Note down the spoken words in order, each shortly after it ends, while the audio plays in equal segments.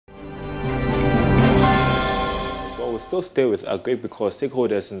still stay with Agri because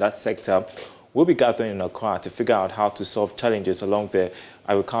stakeholders in that sector will be gathering in Accra to figure out how to solve challenges along the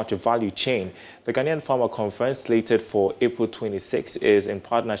agriculture value chain. The Ghanaian Farmer Conference, slated for April 26, is in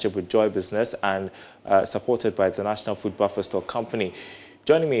partnership with Joy Business and supported by the National Food Buffer Stock Company.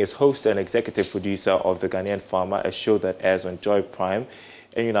 Joining me is host and executive producer of the Ghanaian Farmer, a show that airs on Joy Prime.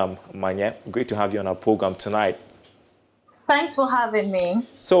 And Manya, great to have you on our program tonight. Thanks for having me.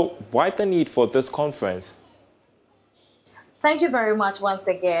 So, why the need for this conference? Thank you very much once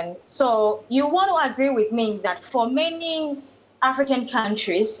again. So, you want to agree with me that for many African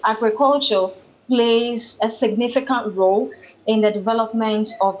countries, agriculture plays a significant role in the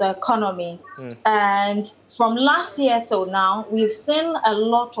development of the economy. And from last year till now, we've seen a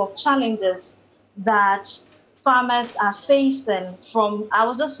lot of challenges that farmers are facing. I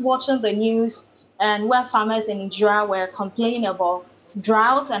was just watching the news and where farmers in Nigeria were complaining about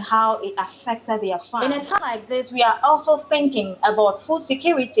drought and how it affected their farm. In a time like this, we are also thinking about food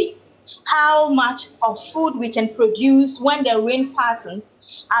security, how much of food we can produce when the rain patterns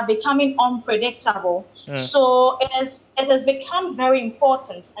are becoming unpredictable. So it has become very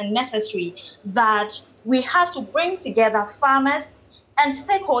important and necessary that we have to bring together farmers and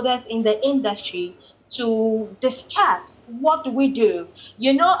stakeholders in the industry to discuss what do we do.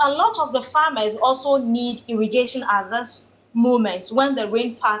 You know, a lot of the farmers also need irrigation at this moment when the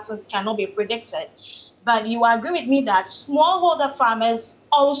rain patterns cannot be predicted. But you agree with me that smallholder farmers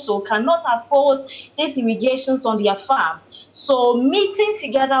also cannot afford these irrigations on their farm. So meeting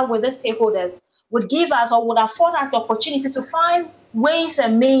together with the stakeholders would give us or would afford us the opportunity to find ways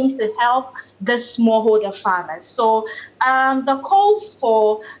and means to help the smallholder farmers. So the call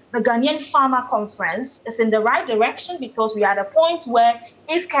for the Ghanaian Farmer Conference is in the right direction because we are at a point where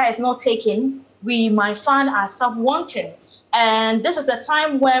if care is not taken, we might find ourselves wanting. And this is the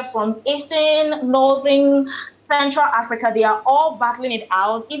time where from Eastern, Northern, Central Africa, they are all battling it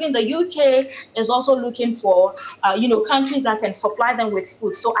out. Even the UK is also looking for, countries that can supply them with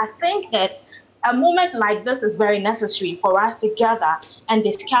food. So I think that a moment like this is very necessary for us to gather and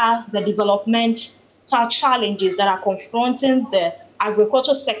discuss the developmental challenges that are confronting the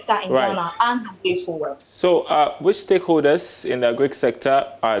agriculture sector in Ghana and the way forward. So which stakeholders in the agri sector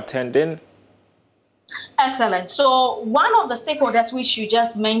are attending? Excellent. So one of the stakeholders which you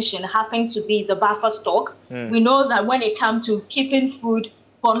just mentioned happens to be the buffer stock. We know that when it comes to keeping food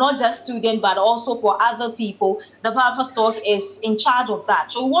for not just students, but also for other people, the buffer stock is in charge of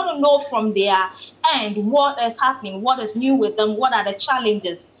that. So we want to know from their end what is happening, what is new with them, what are the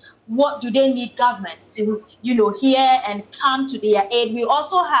challenges, what do they need government to, hear and come to their aid. We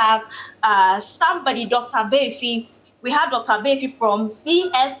also have somebody, Dr. Befi. We have Dr. Befi from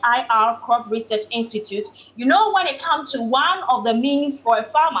CSIR Crop Research Institute. You know, when it comes to one of the means for a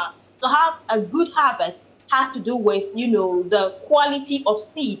farmer to have a good harvest has to do with, the quality of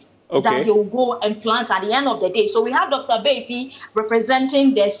seed that they will go and plant at the end of the day. So we have Dr. Befi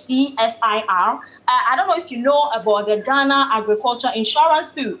representing the CSIR. I don't know if you know about the Ghana Agriculture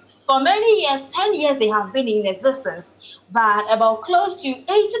Insurance Pool. For many years, 10 years, they have been in existence, but about close to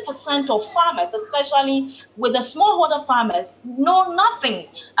 80% of farmers, especially with the smallholder farmers, know nothing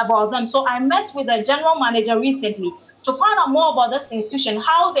about them. So I met with the general manager recently to find out more about this institution,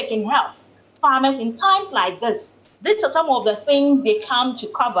 how they can help farmers in times like this. These are some of the things they come to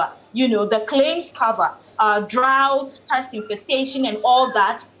cover, the claims cover, drought, pest infestation, and all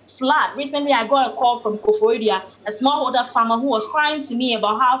that. Flood. Recently, I got a call from Koforidua, a smallholder farmer who was crying to me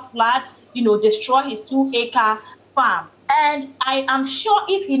about how flood, destroyed his 2-acre farm. And I am sure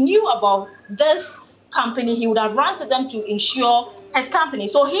if he knew about this company, he would have run to them to insure his company.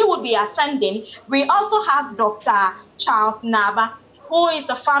 So he would be attending. We also have Dr. Charles Naba, who is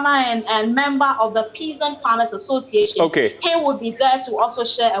a farmer and member of the Peasant Farmers Association. He would be there to also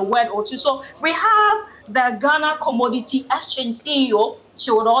share a word or two. So we have the Ghana Commodity Exchange CEO. She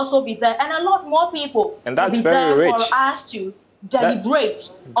would also be there, and a lot more people and that's will be very there rich. for us to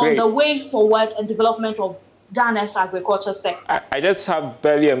deliberate on the way forward and development of Ghana's agriculture sector. I just have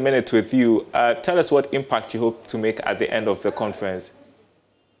barely a minute with you. Tell us what impact you hope to make at the end of the conference.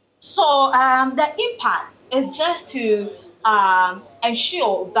 So the impact is just to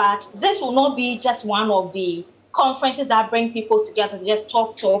ensure that this will not be just one of the conferences that bring people together to just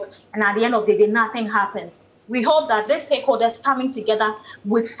talk, and at the end of the day, nothing happens. We hope that these stakeholders coming together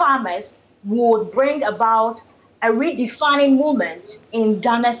with farmers would bring about a redefining movement in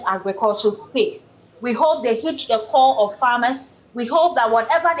Ghana's agricultural space. We hope they hit the core of farmers. We hope that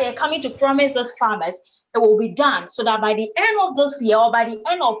whatever they are coming to promise those farmers, it will be done so that by the end of this year or by the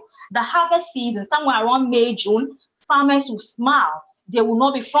end of the harvest season, somewhere around May, June, farmers will smile they will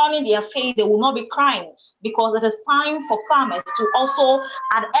not be frowning their face, they will not be crying, because it is time for farmers to also,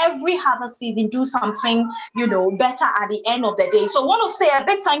 at every harvest season, do something, better at the end of the day. So I want to say a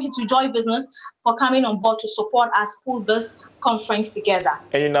big thank you to Joy Business for coming on board to support us put this conference together.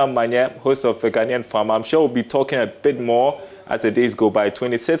 And you know, Manya, host of the Ghanaian Farmer, I'm sure we'll be talking a bit more as the days go by.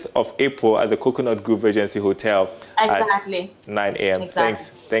 26th of April at the Coconut Grove Regency Hotel. Exactly. At 9 a.m. Exactly.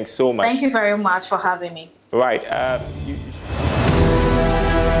 Thanks so much. Thank you very much for having me. Right.